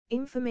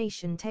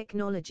Information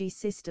technology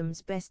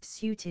systems best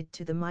suited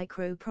to the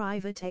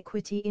micro-private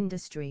equity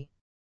industry.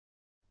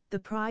 The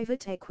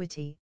private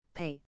equity,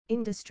 PE,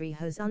 industry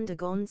has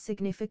undergone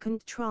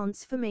significant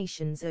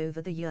transformations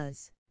over the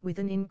years, with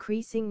an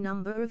increasing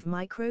number of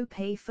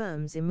micro-PE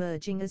firms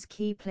emerging as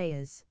key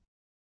players.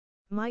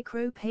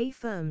 Micro-PE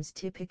firms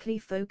typically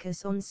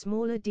focus on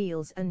smaller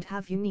deals and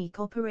have unique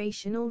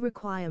operational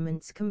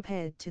requirements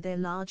compared to their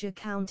larger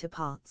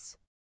counterparts.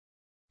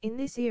 In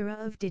this era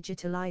of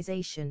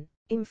digitalization,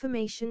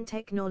 information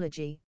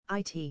technology,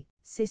 IT,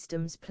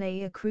 systems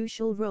play a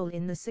crucial role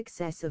in the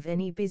success of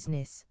any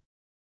business.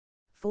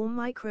 For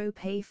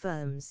micro-PE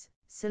firms,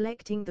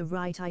 selecting the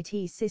right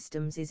IT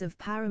systems is of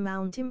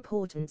paramount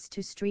importance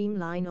to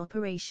streamline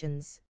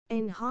operations,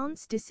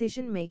 enhance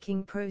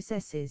decision-making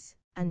processes,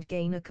 and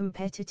gain a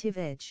competitive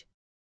edge.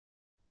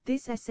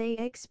 This essay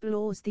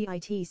explores the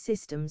IT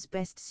systems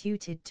best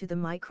suited to the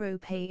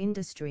micro-PE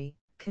industry,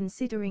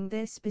 considering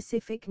their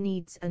specific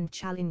needs and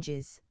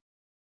challenges.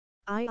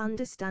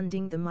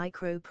 Understanding the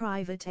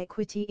micro-private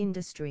equity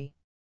industry.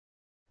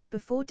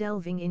 Before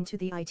delving into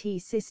the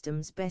IT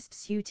systems best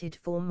suited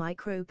for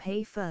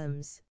micro-PE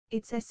firms,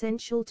 it's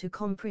essential to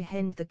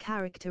comprehend the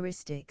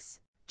characteristics,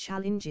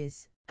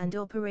 challenges, and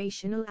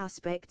operational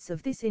aspects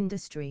of this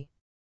industry.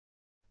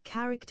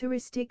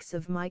 Characteristics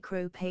of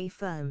micro-PE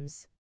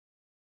firms.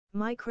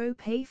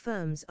 Micro-PE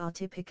firms are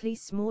typically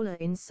smaller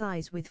in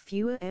size with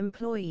fewer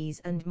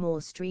employees and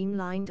more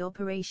streamlined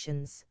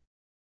operations.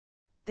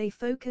 They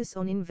focus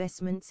on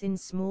investments in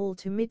small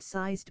to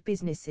mid-sized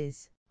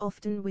businesses,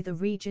 often with a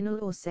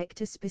regional or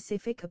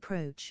sector-specific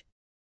approach.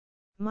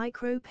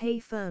 Micro-PE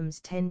firms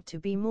tend to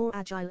be more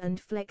agile and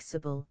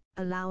flexible,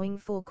 allowing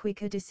for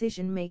quicker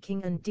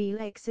decision-making and deal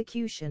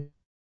execution.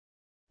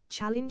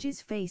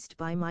 Challenges faced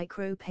by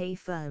micro-PE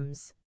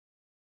firms.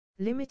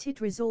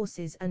 Limited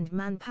resources and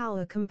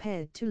manpower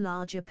compared to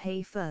larger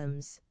PE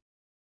firms.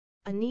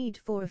 A need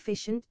for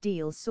efficient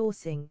deal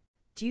sourcing,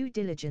 due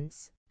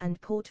diligence, and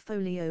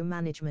portfolio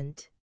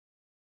management.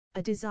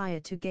 A desire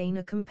to gain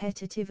a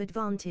competitive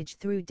advantage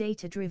through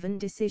data-driven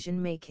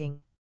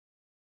decision-making.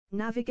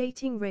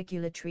 Navigating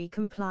regulatory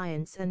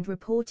compliance and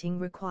reporting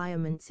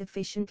requirements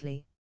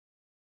efficiently.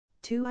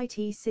 2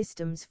 IT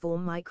systems for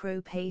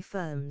micro-PE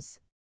firms.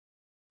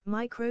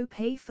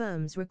 Micro-PE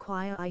firms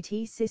require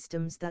IT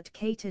systems that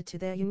cater to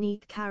their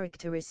unique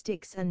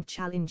characteristics and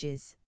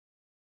challenges.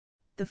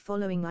 The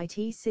following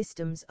IT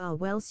systems are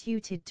well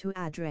suited to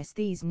address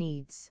these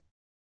needs.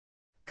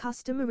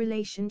 Customer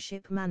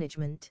Relationship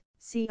Management,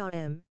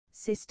 CRM,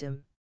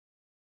 system.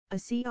 A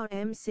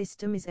CRM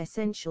system is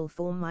essential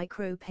for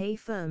micro-PE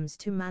firms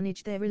to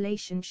manage their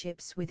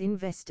relationships with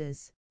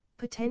investors,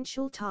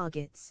 potential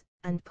targets,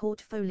 and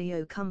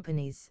portfolio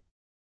companies.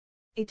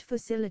 It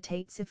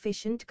facilitates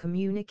efficient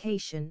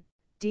communication,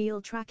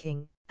 deal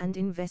tracking, and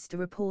investor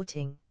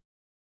reporting.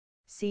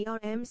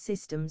 CRM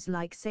systems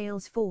like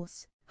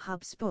Salesforce,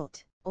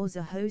 HubSpot, or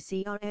Zoho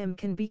CRM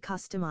can be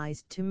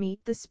customized to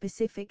meet the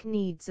specific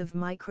needs of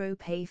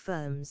micro-PE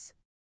firms.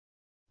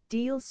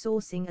 Deal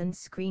sourcing and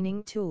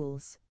screening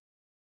tools.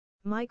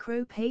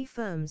 Micro-PE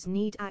firms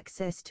need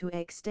access to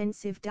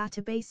extensive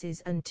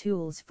databases and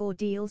tools for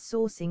deal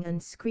sourcing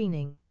and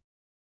screening.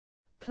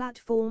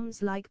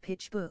 Platforms like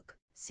PitchBook,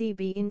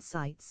 CB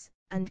Insights,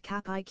 and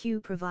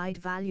CapIQ provide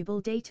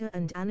valuable data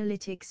and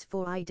analytics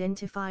for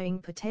identifying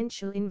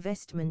potential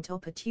investment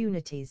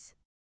opportunities.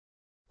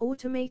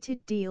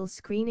 Automated deal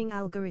screening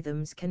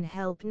algorithms can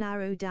help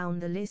narrow down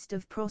the list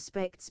of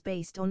prospects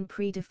based on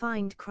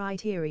predefined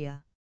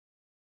criteria.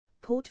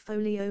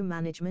 Portfolio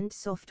management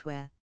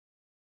software.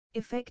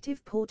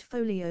 Effective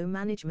portfolio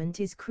management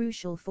is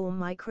crucial for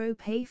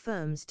micro-PE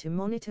firms to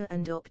monitor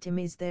and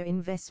optimize their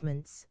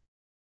investments.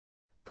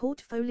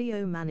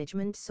 Portfolio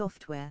management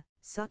software,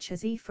 such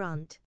as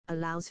eFront,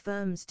 allows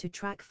firms to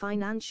track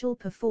financial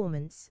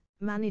performance,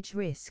 manage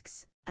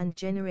risks, and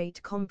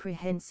generate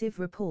comprehensive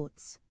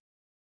reports.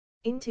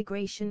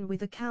 Integration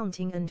with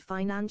accounting and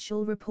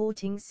financial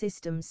reporting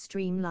systems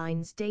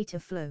streamlines data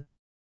flow.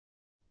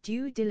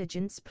 Due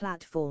diligence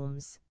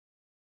platforms.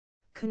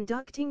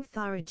 Conducting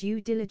thorough due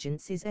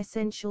diligence is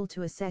essential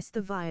to assess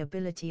the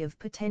viability of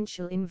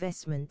potential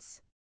investments.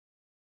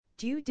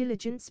 Due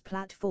diligence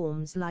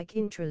platforms like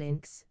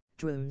Intralinks,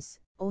 Drooms,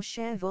 or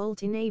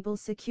ShareVault enable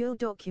secure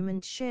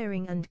document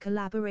sharing and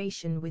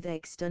collaboration with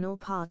external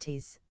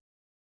parties.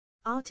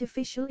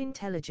 Artificial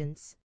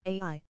intelligence,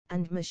 AI,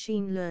 and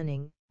machine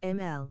learning,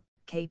 ML,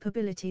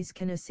 capabilities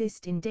can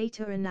assist in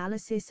data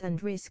analysis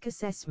and risk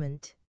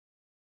assessment.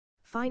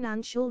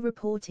 Financial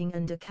reporting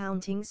and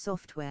accounting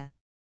software.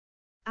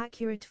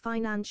 Accurate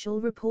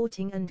financial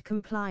reporting and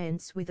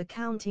compliance with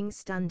accounting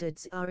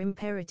standards are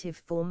imperative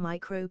for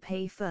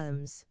micro-PE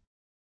firms.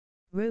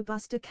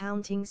 Robust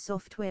accounting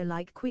software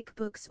like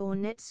QuickBooks or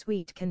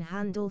NetSuite can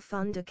handle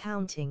fund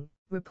accounting,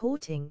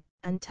 reporting,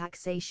 and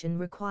taxation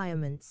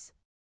requirements.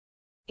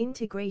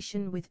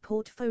 Integration with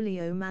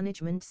portfolio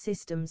management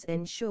systems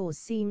ensures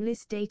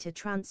seamless data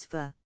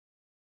transfer.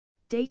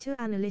 Data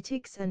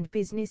analytics and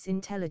business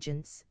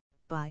intelligence,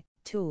 by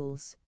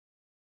tools.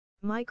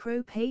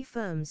 Micro-pay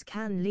firms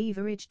can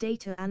leverage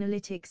data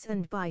analytics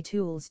and buy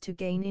tools to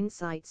gain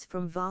insights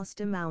from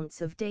vast amounts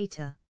of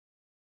data.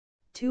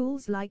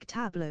 Tools like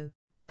Tableau,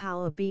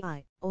 Power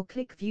BI, or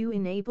ClickView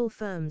enable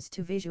firms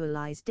to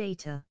visualize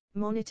data,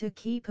 monitor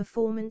key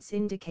performance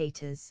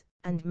indicators,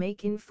 and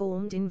make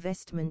informed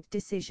investment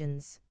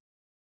decisions.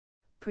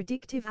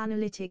 Predictive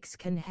analytics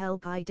can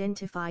help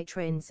identify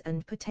trends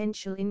and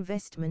potential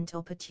investment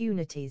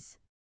opportunities.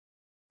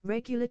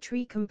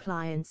 Regulatory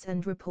compliance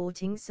and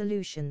reporting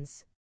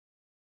solutions.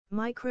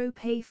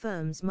 Micro-pay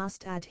firms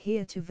must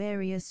adhere to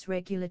various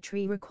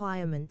regulatory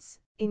requirements,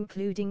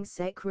 including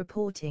SEC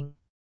reporting.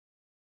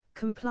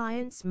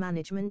 Compliance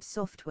management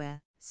software,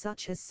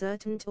 such as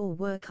Certant or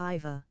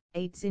Workiva,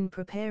 aids in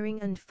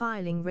preparing and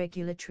filing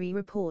regulatory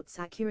reports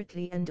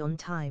accurately and on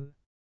time.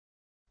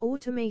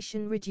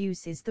 Automation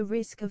reduces the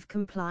risk of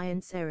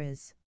compliance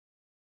errors.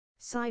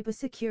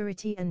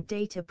 Cybersecurity and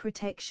data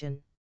protection.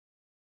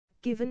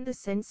 Given the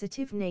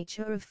sensitive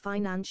nature of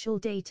financial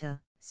data,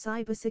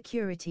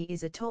 cybersecurity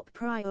is a top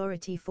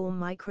priority for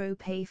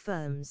micro-pay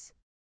firms.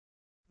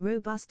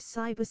 Robust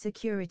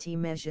cybersecurity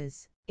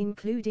measures,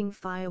 including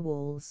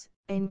firewalls,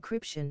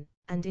 encryption,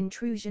 and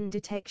intrusion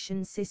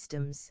detection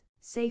systems,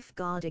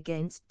 safeguard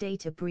against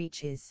data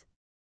breaches.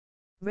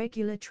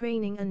 Regular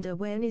training and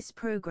awareness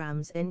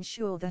programs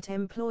ensure that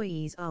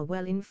employees are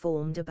well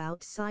informed about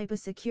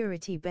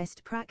cybersecurity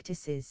best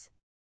practices.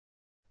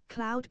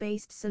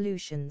 Cloud-based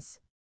solutions.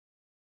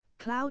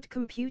 Cloud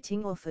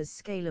computing offers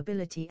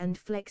scalability and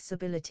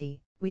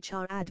flexibility, which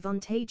are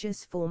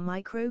advantageous for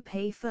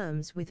micro-pay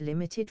firms with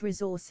limited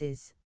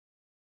resources.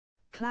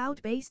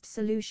 Cloud-based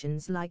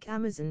solutions like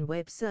Amazon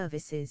Web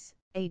Services,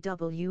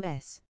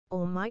 AWS,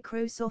 or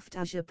Microsoft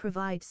Azure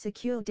provide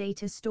secure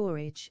data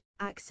storage,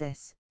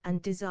 access,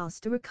 and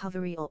disaster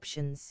recovery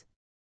options.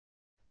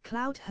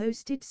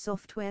 Cloud-hosted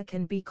software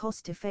can be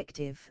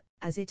cost-effective,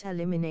 as it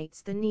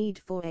eliminates the need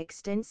for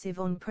extensive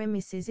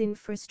on-premises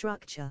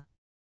infrastructure.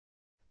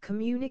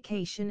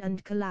 Communication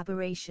and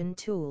collaboration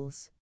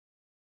tools.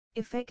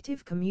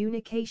 Effective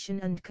communication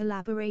and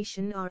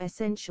collaboration are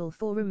essential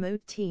for remote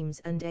teams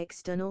and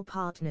external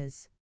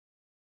partners.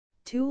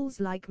 Tools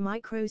like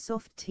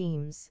Microsoft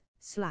Teams,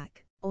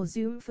 Slack, or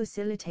Zoom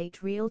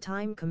facilitate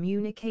real-time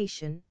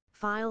communication,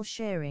 file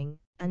sharing,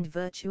 and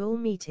virtual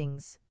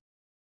meetings.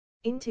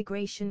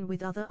 Integration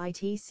with other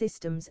IT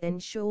systems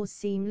ensures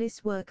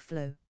seamless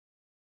workflow.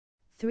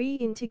 3.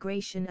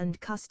 Integration and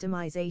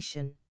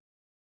customization.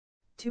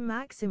 To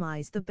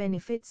maximize the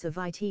benefits of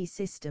IT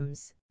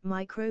systems,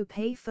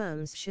 micro-pay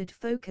firms should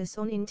focus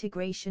on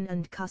integration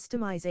and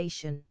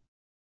customization.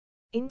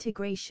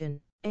 Integration.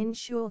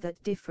 Ensure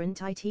that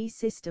different IT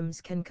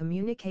systems can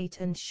communicate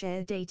and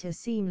share data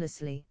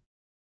seamlessly.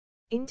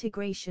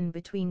 Integration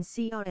between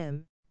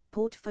CRM,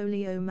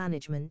 portfolio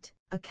management,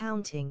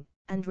 accounting,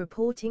 and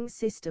reporting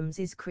systems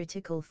is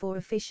critical for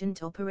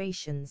efficient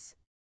operations.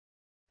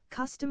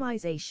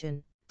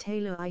 Customization.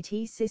 Tailor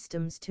IT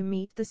systems to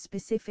meet the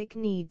specific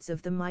needs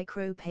of the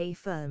micro-pay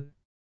firm.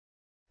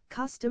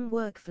 Custom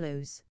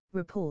workflows,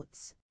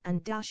 reports,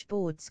 and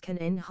dashboards can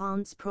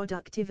enhance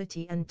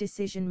productivity and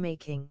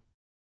decision-making.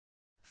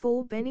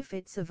 4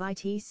 benefits of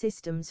IT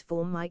systems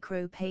for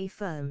micro-pay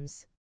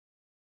firms.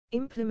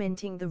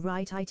 Implementing the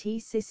right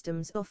IT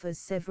systems offers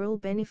several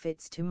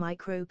benefits to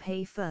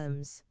micro-pay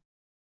firms.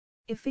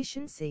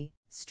 Efficiency,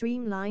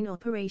 streamline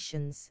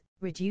operations,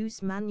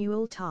 reduce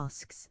manual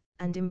tasks,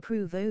 and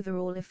improve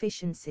overall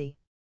efficiency.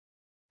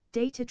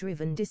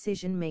 Data-driven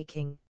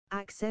decision-making,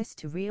 access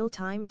to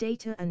real-time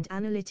data and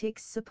analytics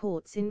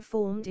supports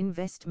informed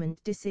investment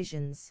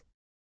decisions.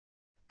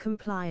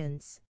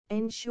 Compliance,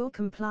 ensure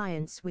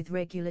compliance with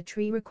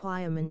regulatory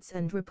requirements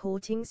and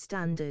reporting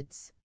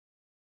standards.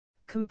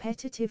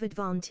 Competitive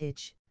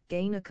advantage,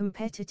 gain a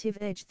competitive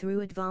edge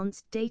through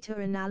advanced data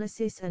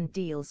analysis and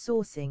deal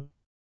sourcing.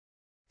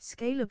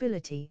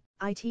 Scalability,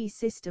 IT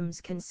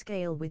systems can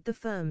scale with the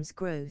firm's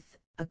growth,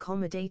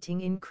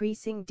 accommodating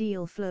increasing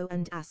deal flow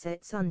and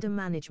assets under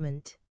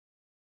management.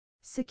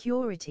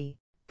 Security,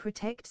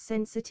 protect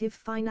sensitive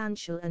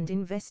financial and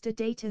investor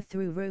data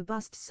through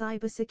robust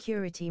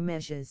cybersecurity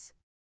measures.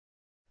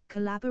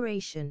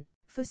 Collaboration,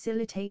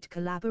 facilitate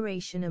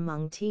collaboration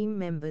among team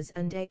members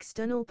and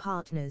external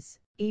partners,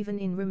 even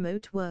in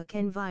remote work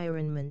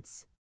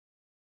environments.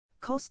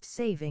 Cost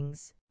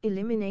savings,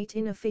 eliminate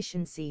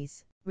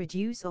inefficiencies,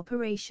 reduce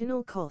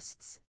operational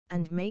costs,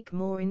 and make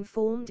more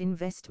informed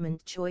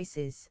investment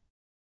choices.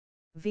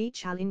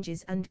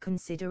 Challenges and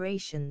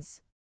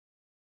considerations.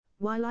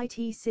 While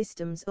IT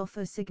systems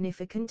offer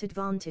significant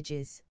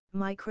advantages,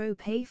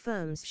 micro-pay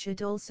firms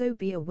should also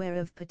be aware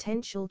of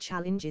potential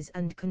challenges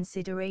and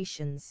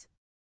considerations.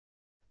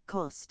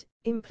 Cost.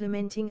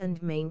 Implementing and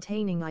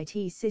maintaining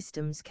IT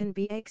systems can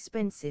be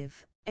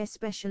expensive,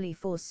 especially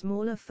for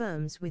smaller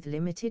firms with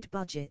limited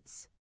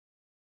budgets.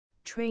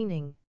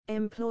 Training.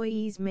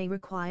 Employees may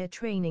require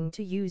training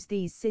to use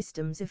these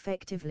systems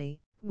effectively,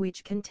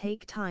 which can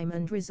take time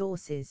and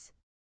resources.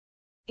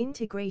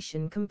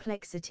 Integration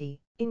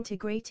complexity.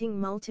 Integrating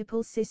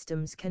multiple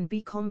systems can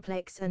be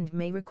complex and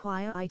may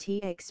require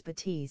IT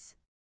expertise.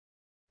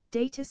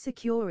 Data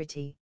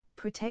security.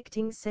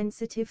 Protecting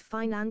sensitive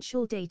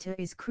financial data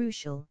is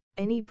crucial.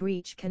 Any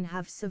breach can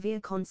have severe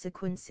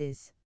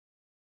consequences.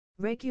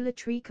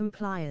 Regulatory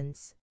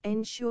compliance.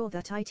 Ensure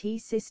that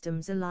IT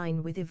systems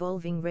align with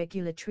evolving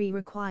regulatory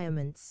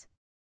requirements.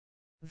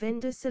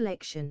 Vendor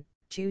selection.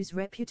 Choose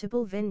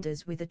reputable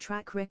vendors with a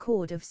track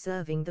record of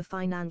serving the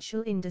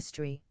financial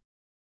industry.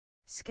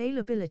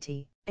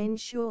 Scalability.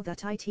 Ensure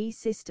that IT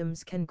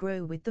systems can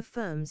grow with the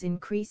firm's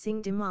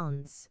increasing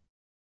demands.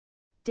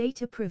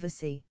 Data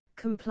privacy.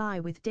 Comply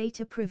with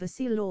data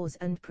privacy laws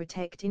and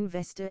protect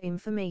investor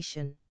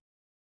information.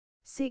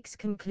 6.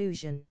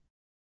 Conclusion.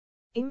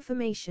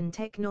 Information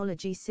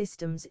technology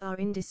systems are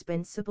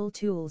indispensable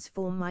tools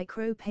for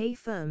micro-pay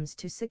firms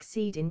to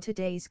succeed in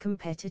today's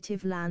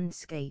competitive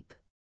landscape.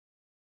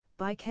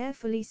 By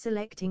carefully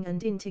selecting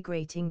and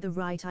integrating the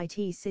right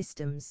IT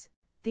systems,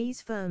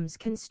 these firms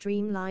can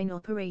streamline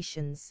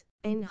operations,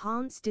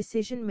 enhance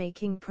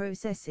decision-making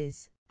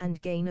processes, and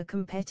gain a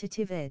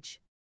competitive edge.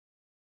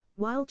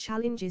 While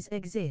challenges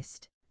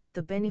exist,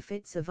 the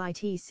benefits of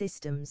IT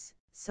systems,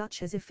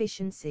 such as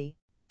efficiency,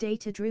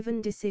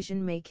 data-driven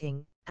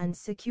decision-making, and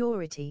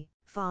security,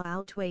 far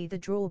outweigh the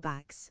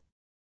drawbacks.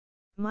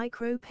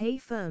 Micro-pay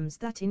firms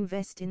that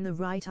invest in the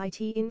right IT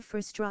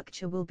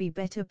infrastructure will be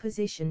better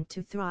positioned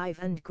to thrive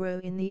and grow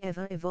in the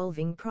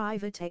ever-evolving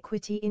private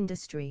equity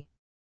industry.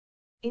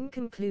 In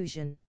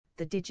conclusion,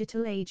 the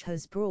digital age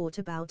has brought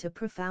about a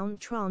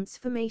profound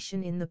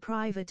transformation in the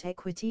private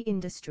equity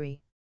industry.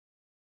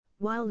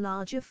 While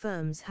larger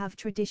firms have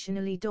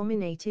traditionally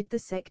dominated the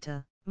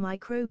sector,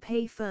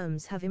 micro-pay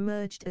firms have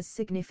emerged as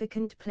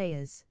significant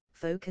players,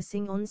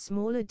 focusing on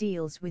smaller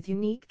deals with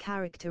unique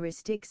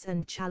characteristics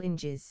and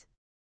challenges.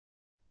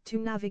 To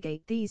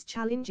navigate these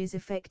challenges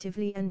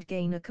effectively and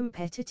gain a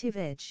competitive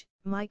edge,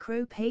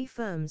 micro-pay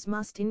firms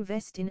must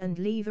invest in and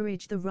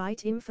leverage the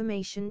right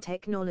information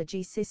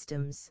technology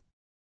systems.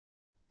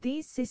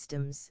 These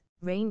systems,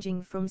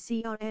 ranging from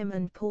CRM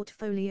and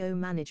portfolio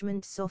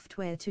management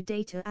software to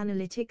data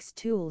analytics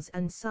tools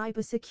and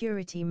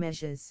cybersecurity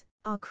measures,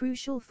 are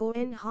crucial for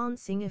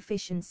enhancing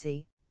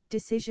efficiency,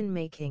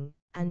 decision-making,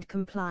 and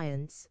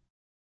compliance.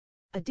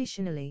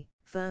 Additionally,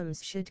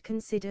 firms should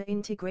consider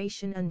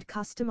integration and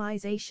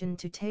customization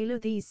to tailor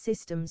these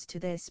systems to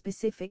their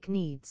specific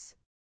needs.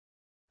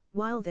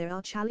 While there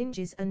are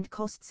challenges and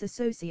costs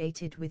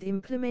associated with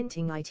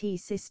implementing IT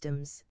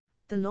systems,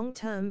 the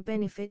long-term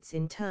benefits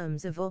in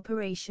terms of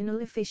operational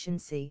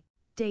efficiency,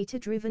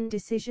 data-driven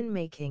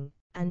decision-making,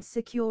 and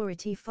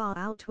security far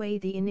outweigh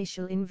the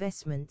initial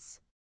investments.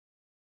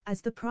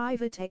 As the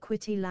private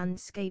equity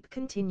landscape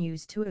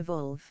continues to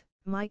evolve,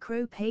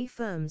 micro-pay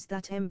firms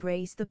that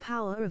embrace the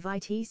power of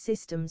IT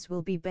systems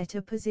will be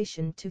better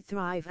positioned to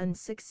thrive and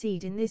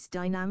succeed in this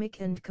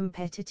dynamic and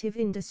competitive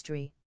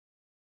industry.